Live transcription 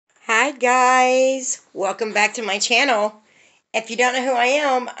Hi guys, welcome back to my channel. If you don't know who I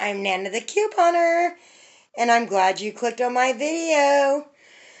am, I'm Nana the Couponer, and I'm glad you clicked on my video.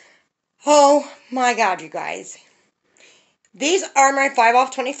 Oh my god, you guys. These are my 5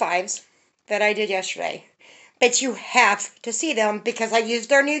 off 25s that I did yesterday. But you have to see them because I used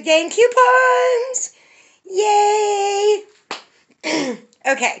their new gain coupons. Yay!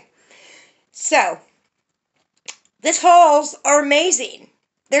 Okay, so these hauls are amazing.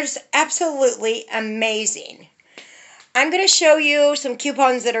 They're just absolutely amazing. I'm going to show you some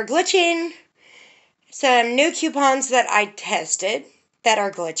coupons that are glitching, some new coupons that I tested that are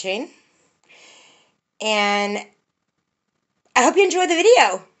glitching, and I hope you enjoy the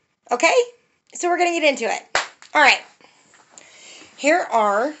video, okay? So we're going to get into it. Alright, here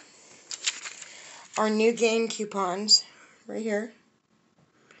are our new gain coupons right here.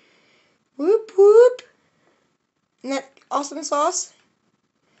 Whoop whoop. Isn't that awesome sauce?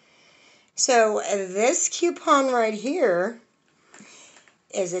 So this coupon right here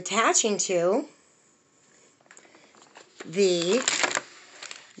is attaching to the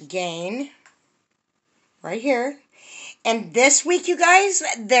gain right here. And this week, you guys,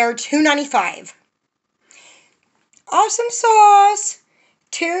 they're $2.95. Awesome sauce.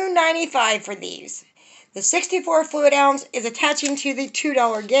 $2.95 for these. The 64 fluid ounce is attaching to the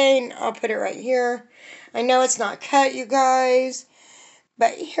 $2 gain. I'll put it right here. I know it's not cut, you guys.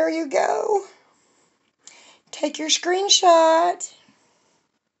 But here you go. Take your screenshot.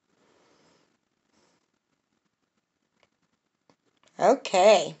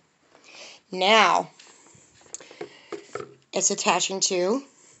 Okay. Now, it's attaching to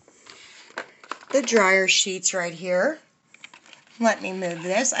the dryer sheets right here. Let me move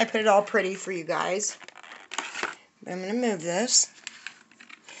this. I put it all pretty for you guys. But I'm going to move this.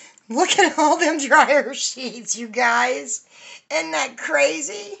 Look at all them dryer sheets, you guys. Isn't that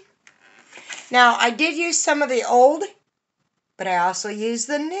crazy? Now, I did use some of the old, but I also used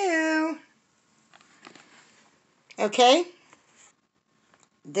the new. Okay.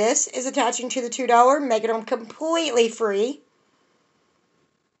 This is attaching to the $2, making them completely free.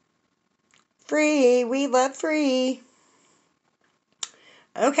 Free. We love free.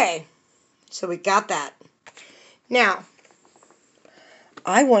 Okay. So we got that. Now,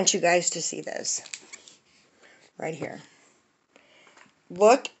 I want you guys to see this. Right here.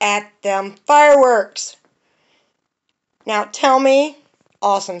 Look at them fireworks. Now tell me,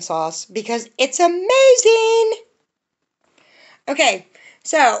 awesome sauce, because it's amazing. Okay,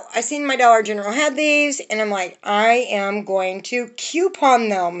 so I seen my Dollar General had these, and I'm like, I am going to coupon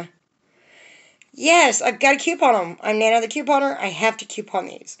them. Yes, I've got to coupon them. I'm Nana the Couponer. I have to coupon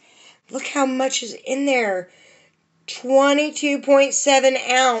these. Look how much is in there.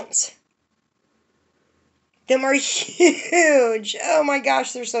 22.7 ounce. Them are huge. Oh my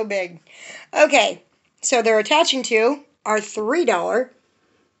gosh, they're so big. Okay, so they're attaching to our $3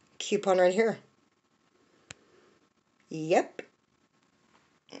 coupon right here. Yep.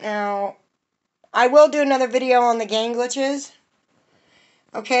 Now, I will do another video on the gain glitches.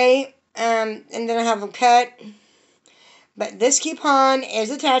 Okay, and then I have them cut. But this coupon is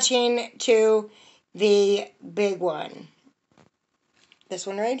attaching to the big one. This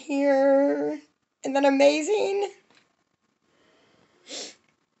one right here. Isn't that amazing?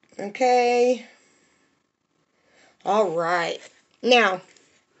 Okay. Alright. Now,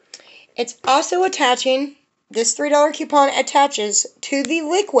 it's also attaching, this $3 coupon attaches to the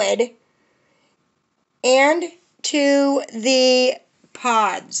liquid and to the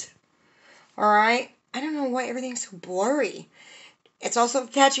pods. Alright? I don't know why everything's so blurry. It's also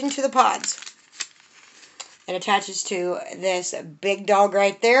attaching to the pods. It attaches to this big dog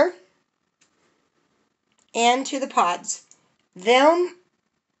right there. And to the pods. Them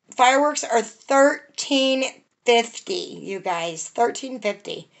fireworks are $13.50, you guys.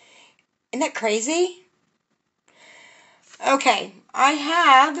 $13.50. Isn't that crazy? Okay, I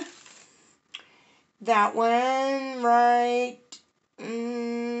have that one right.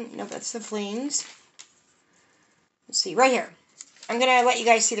 No, that's the flings. Let's see, right here. I'm going to let you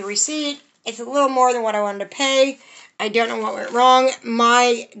guys see the receipt. It's a little more than what I wanted to pay. I don't know what went wrong.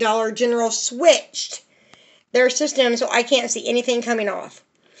 My Dollar General switched their system, so I can't see anything coming off.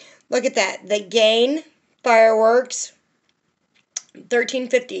 Look at that. The gain fireworks,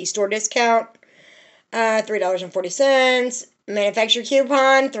 $13.50. Store discount, $3.40. Manufacturer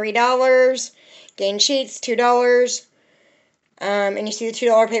coupon, $3. Gain sheets, $2. And you see the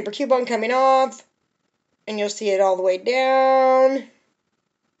 $2 paper coupon coming off. And you'll see it all the way down.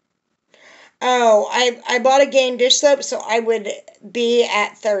 Oh, I bought a gain dish soap, so I would be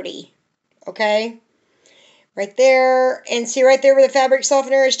at $30. Okay? Right there. And see right there where the fabric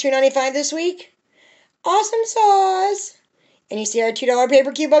softener is $2.95 this week? Awesome sauce. And you see our $2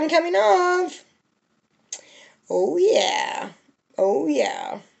 paper coupon coming off. Oh yeah. Oh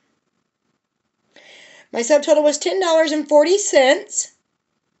yeah. My subtotal was $10.40.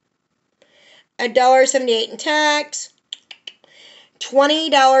 $1.78 in tax.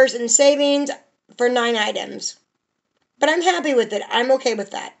 $20 in savings for 9 items. But I'm happy with it. I'm okay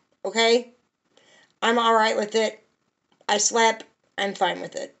with that. Okay? I'm alright with it. I slept. I'm fine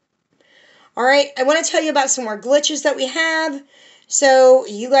with it. Alright, I want to tell you about some more glitches that we have so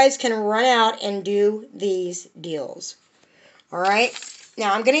you guys can run out and do these deals. Alright?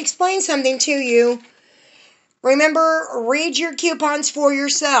 Now, I'm going to explain something to you. Remember, read your coupons for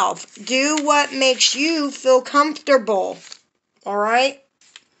yourself. Do what makes you feel comfortable. Alright?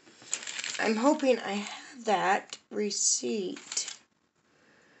 I'm hoping I have that receipt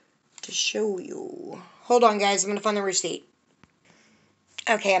to show you. Hold on, guys. I'm going to find the receipt.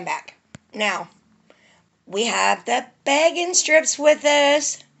 Okay, I'm back. Now, we have the bacon strips with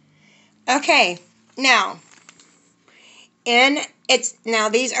us. Okay, now,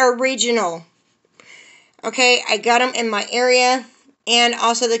 these are regional. Okay, I got them in my area, and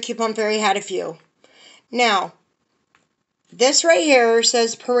also the Coupon Fairy had a few. Now, this right here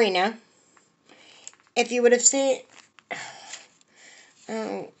says Purina. If you would have seen,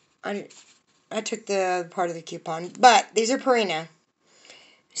 oh, I took the part of the coupon, but these are Purina.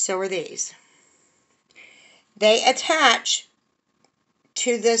 So are these. They attach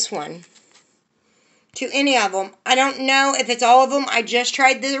to this one, to any of them. I don't know if it's all of them. I just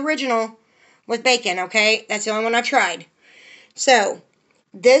tried the original with bacon, okay? That's the only one I tried. So,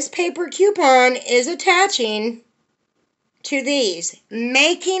 this paper coupon is attaching to these,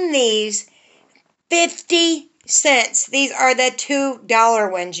 making these 50 cents. These are the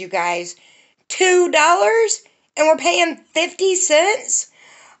 $2 ones, you guys. $2? And we're paying 50 cents?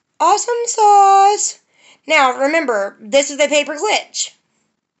 Awesome sauce. Now, remember, this is the paper glitch.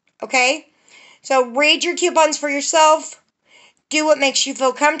 Okay? So, read your coupons for yourself. Do what makes you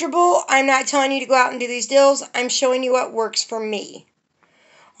feel comfortable. I'm not telling you to go out and do these deals. I'm showing you what works for me.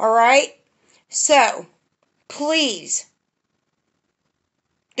 Alright? So, please,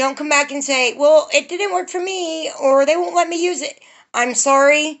 don't come back and say, well, it didn't work for me, or they won't let me use it. I'm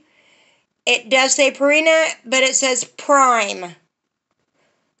sorry. It does say Purina, but it says Prime.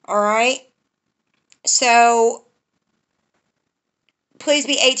 Alright? So, please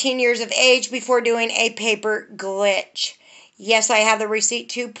be 18 years of age before doing a paper glitch. Yes, I have the receipt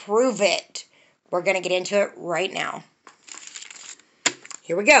to prove it. We're going to get into it right now.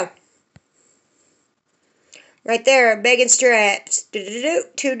 Here we go. Right there, bacon strips.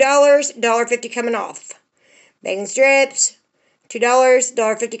 $2, $1.50 coming off. Bacon strips, $2,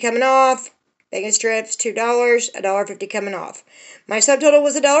 $1.50 coming off. Bacon strips, $2, $1.50 coming off. My subtotal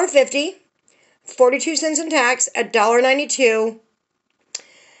was $1.50. 42 cents in tax, $1.92.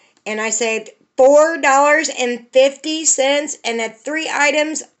 And I saved $4.50, and at 3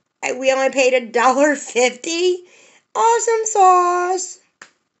 items, we only paid $1.50. Awesome sauce.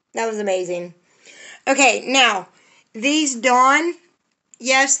 That was amazing. Okay, now, these Dawn,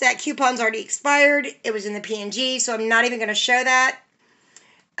 yes, that coupon's already expired. It was in the P&G, so I'm not even going to show that.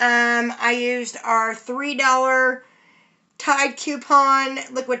 I used our $3 Tide coupon,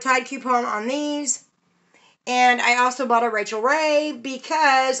 liquid Tide coupon on these. And I also bought a Rachel Ray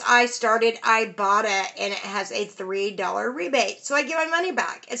because I started Ibotta and it has a $3 rebate. So I get my money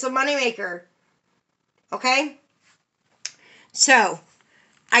back. It's a moneymaker. Okay? So,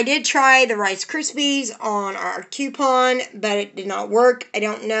 I did try the Rice Krispies on our coupon, but it did not work. I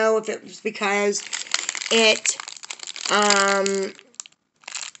don't know if it was because it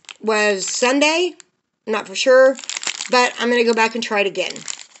was Sunday. I'm not for sure. But I'm going to go back and try it again.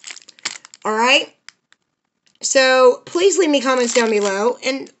 Alright? So, please leave me comments down below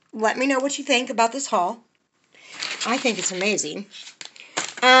and let me know what you think about this haul. I think it's amazing.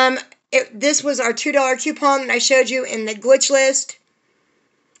 This was our $2 coupon that I showed you in the glitch list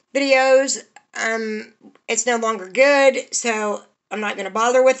videos. It's no longer good, so I'm not going to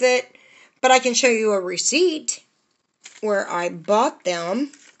bother with it. But I can show you a receipt where I bought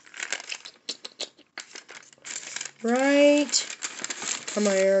them. Right. Come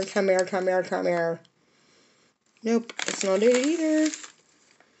here, come here, come here, come here. Nope, that's not it either.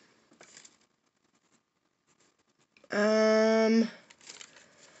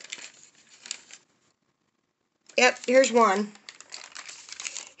 Yep, here's one.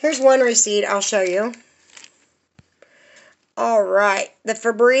 Here's one receipt I'll show you. Alright, the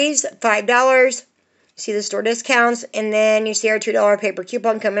Febreze, $5. See the store discounts, and then you see our $2 paper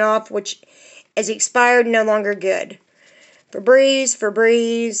coupon coming off, which is expired, no longer good.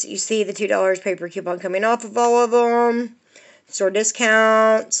 Febreze, you see the $2 paper coupon coming off of all of them. Store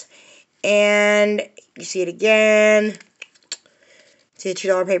discounts, and you see it again. See the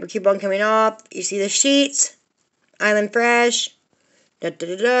 $2 paper coupon coming off. You see the sheets, Island Fresh,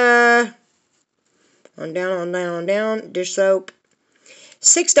 da-da-da-da. On down, dish soap.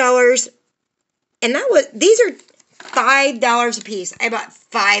 $6, and these are $5 a piece. I bought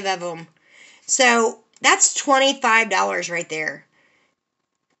 5 of them. So, that's $25 right there.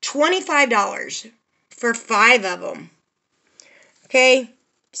 $25 for 5 of them. Okay?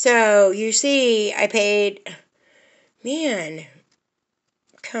 So, you see, I paid, man,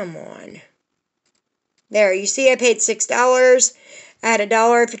 come on. There, you see I paid $6. I had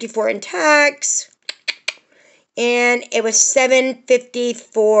 $1.54 in tax. And it was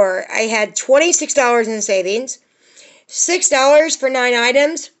 $7.54. I had $26 in savings. $6 for 9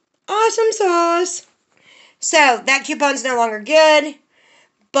 items. Awesome sauce. So, that coupon's no longer good.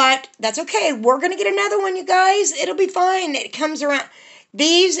 But that's okay. We're going to get another one, you guys. It'll be fine. It comes around.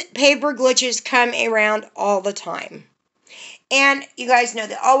 These paper glitches come around all the time. And you guys know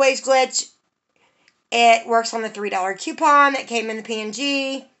the Always glitch. It works on the $3 coupon that came in the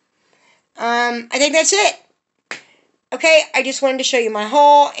PNG. I think that's it. Okay, I just wanted to show you my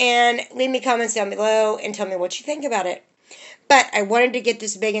haul, and leave me comments down below and tell me what you think about it. But I wanted to get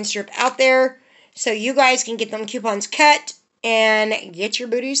this big and strip out there so you guys can get them coupons cut and get your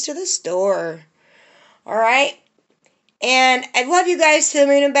booties to the store. Alright? And I love you guys to the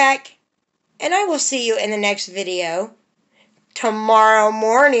moon and back, and I will see you in the next video tomorrow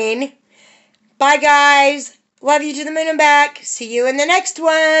morning. Bye, guys. Love you to the moon and back. See you in the next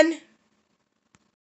one.